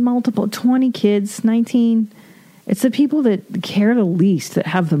 Just multiple, 20 kids, 19. It's the people that care the least that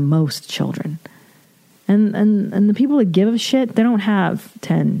have the most children. And the people that give a shit, they don't have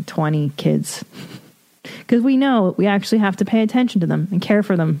 10, 20 kids. Because we know we actually have to pay attention to them and care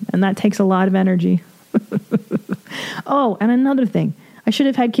for them. And that takes a lot of energy. Oh, and another thing. I should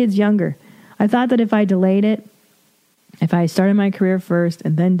have had kids younger. I thought that if I delayed it, if I started my career first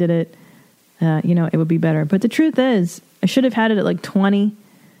and then did it, it would be better. But the truth is, I should have had it at like 20,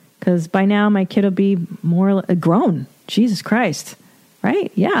 because by now my kid will be more grown. Jesus Christ.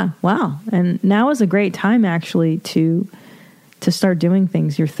 Right? Yeah. Wow. And now is a great time actually to start doing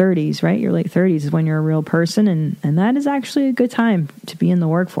things. Your 30s, right? Your late 30s is when you're a real person. And that is actually a good time to be in the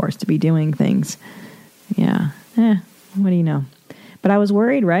workforce, to be doing things. Yeah. What do you know? But I was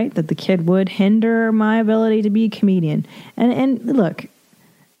worried, right, that the kid would hinder my ability to be a comedian. And look,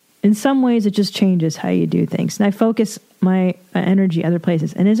 in some ways it just changes how you do things. And I focus my energy other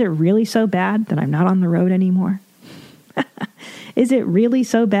places. And is it really so bad that I'm not on the road anymore? Is it really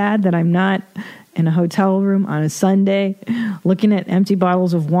so bad that I'm not in a hotel room on a Sunday looking at empty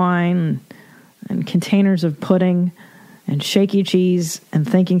bottles of wine and containers of pudding and shaky cheese and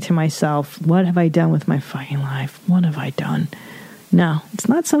thinking to myself, what have I done with my fucking life? What have I done? No, it's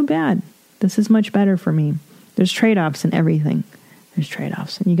not so bad. This is much better for me. There's trade-offs in everything. There's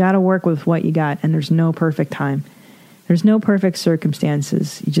trade-offs. And you got to work with what you got. And there's no perfect time. There's no perfect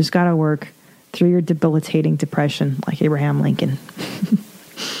circumstances. You just got to work through your debilitating depression like Abraham Lincoln.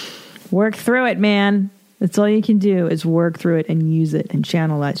 Work through it, man. That's all you can do is work through it and use it and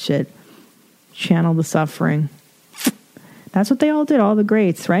channel that shit. Channel the suffering. That's what they all did, all the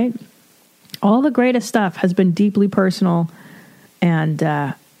greats, right? All the greatest stuff has been deeply personal and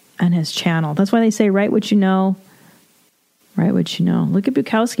has channeled. That's why they say, write what you know. Write what you know. Look at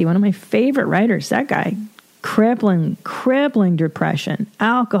Bukowski, one of my favorite writers. That guy, crippling depression,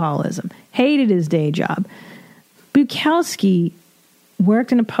 alcoholism, hated his day job. Bukowski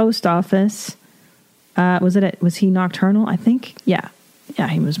worked in a post office. Was he nocturnal? I think. Yeah,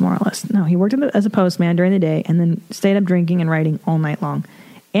 he was more or less. No, he worked as a postman during the day and then stayed up drinking and writing all night long.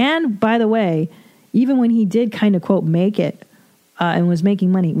 And by the way, even when he did kind of, quote, make it and was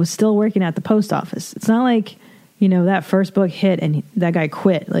making money, was still working at the post office. It's not like, that first book hit and that guy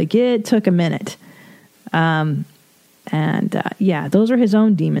quit. Like, it took a minute. Those are his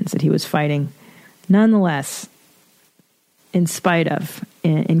own demons that he was fighting. Nonetheless, in spite of,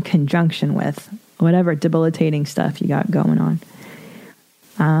 in conjunction with whatever debilitating stuff you got going on.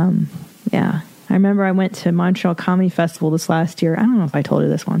 I remember I went to Montreal Comedy Festival this last year. I don't know if I told you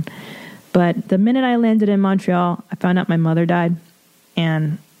this one, But the minute I landed in Montreal, I found out my mother died.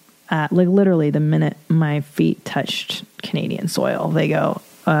 And like literally the minute my feet touched Canadian soil, they go,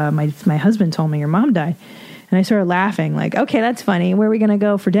 my husband told me your mom died. And I started laughing like, okay, that's funny. Where are we going to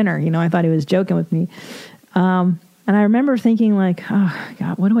go for dinner? You know, I thought he was joking with me. And I remember thinking like, oh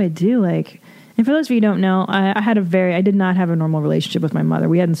God, what do I do? Like, and for those of you who don't know, I did not have a normal relationship with my mother.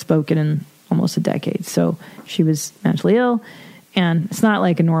 We hadn't spoken in almost a decade. So she was mentally ill. And it's not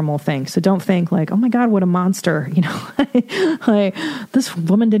like a normal thing. So don't think like, oh my God, what a monster. You know, like this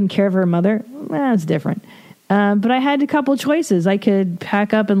woman didn't care for her mother. It's different. But I had a couple of choices. I could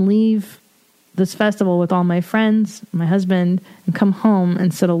pack up and leave this festival with all my friends, my husband, and come home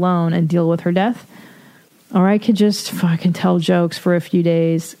and sit alone and deal with her death. Or I could just fucking tell jokes for a few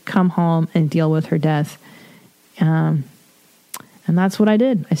days, come home and deal with her death. And that's what I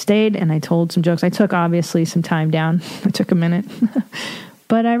did. I stayed and I told some jokes. I took obviously some time down. I took a minute.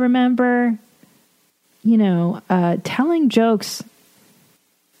 But I remember, you know, telling jokes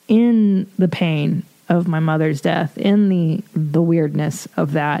in the pain of my mother's death, in the weirdness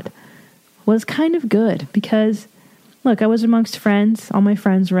of that, was kind of good. Because, look, I was amongst friends. All my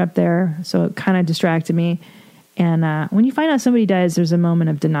friends were up there. So it kind of distracted me. And when you find out somebody dies, there's a moment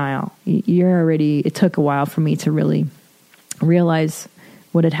of denial. It took a while for me to really realize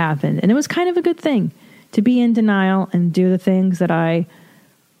what had happened. And it was kind of a good thing to be in denial and do the things that I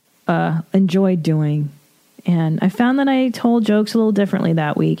enjoyed doing. And I found that I told jokes a little differently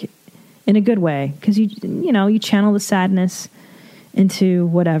that week in a good way. Because you channel the sadness into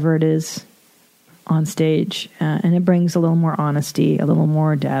whatever it is on stage. And it brings a little more honesty, a little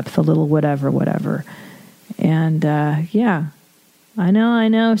more depth, a little whatever. And yeah. I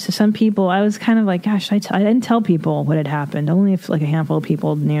know. So some people, I was kind of like, gosh, I didn't tell people what had happened. Only if like a handful of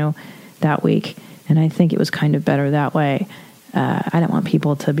people knew that week. And I think it was kind of better that way. I didn't want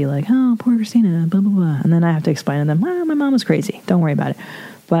people to be like, oh, poor Christina, blah, blah, blah. And then I have to explain to them, well, my mom was crazy. Don't worry about it.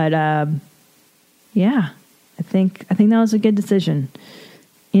 But yeah, I think that was a good decision.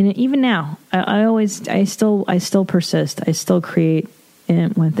 And even now, I still persist. I still create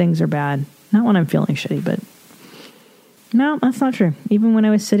when things are bad. Not when I'm feeling shitty, but no, that's not true. Even when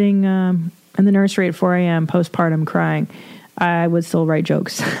I was sitting in the nursery at 4 a.m. postpartum crying, I would still write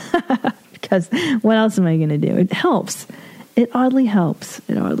jokes. Because what else am I going to do? It helps. It oddly helps.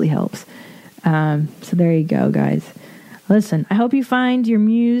 So there you go, guys. Listen, I hope you find your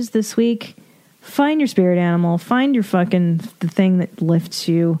muse this week. Find your spirit animal. Find your the thing that lifts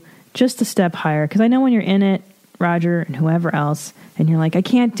you just a step higher. Because I know when you're in it, Roger and whoever else, and you're like, I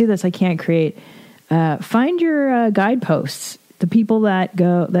can't do this. I can't create. Find your guideposts, the people that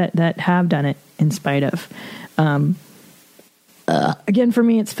have done it in spite of. Again, for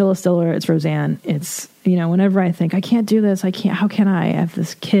me, it's Phyllis Diller, it's Roseanne. It's, whenever I think I can't do this, how can I have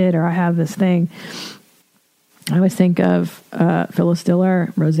this kid or I have this thing? I always think of Phyllis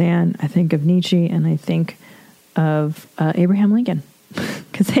Diller, Roseanne. I think of Nietzsche, and I think of Abraham Lincoln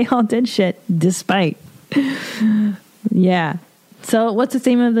because they all did shit despite. Yeah. So what's the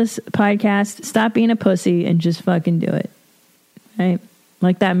theme of this podcast? Stop being a pussy and just fucking do it. Right?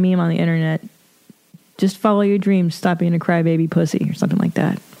 Like that meme on the internet. Just follow your dreams. Stop being a crybaby pussy or something like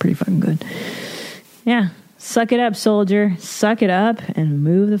that. Pretty fucking good. Yeah. Suck it up, soldier. Suck it up and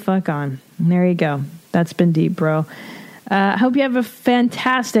move the fuck on. And there you go. That's been deep, bro. I hope you have a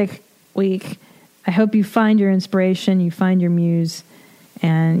fantastic week. I hope you find your inspiration, you find your muse,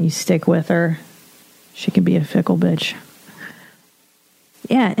 and you stick with her. She can be a fickle bitch.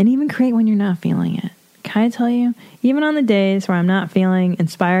 Yeah, and even create when you're not feeling it. Can I tell you? Even on the days where I'm not feeling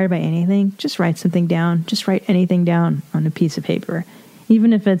inspired by anything, just write something down. Just write anything down on a piece of paper.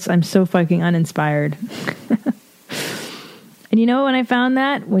 Even if it's, I'm so fucking uninspired. And you know when I found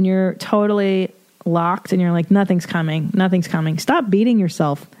that? When you're totally locked and you're like, nothing's coming. Stop beating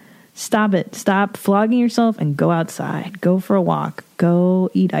yourself. Stop it. Stop flogging yourself and go outside. Go for a walk.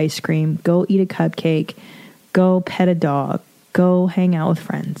 Go eat ice cream. Go eat a cupcake. Go pet a dog. Go hang out with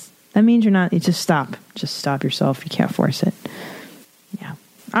friends. That means you're not, just stop. Just stop yourself. You can't force it. Yeah.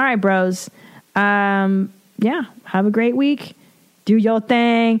 All right, bros. Yeah. Have a great week. Do your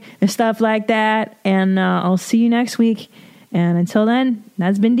thing and stuff like that. And I'll see you next week. And until then,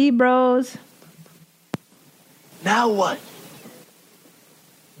 that's been Deep Bros. Now what?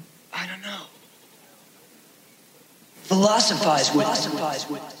 I don't know. Philosophize with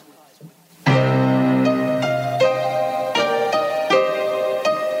it.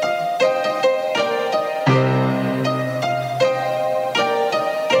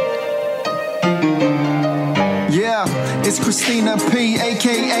 It's Christina P,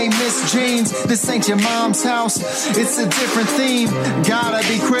 aka Miss Jeans. This ain't your mom's house, it's a different theme. Gotta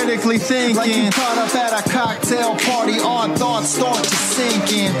be critically thinking. Like you caught up at a cocktail party, odd thoughts start to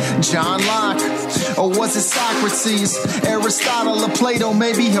sink in. John Locke, or was it Socrates? Aristotle or Plato,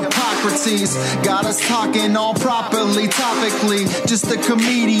 maybe Hippocrates. Got us talking all properly, topically. Just a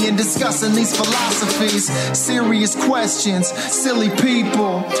comedian discussing these philosophies. Serious questions, silly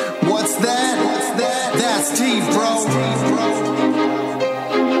people. What's that? That's deep, bro.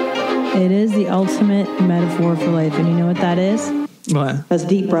 It is the ultimate metaphor for life, and you know what that is? What? That's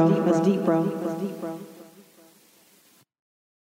deep, bro. That's deep, bro.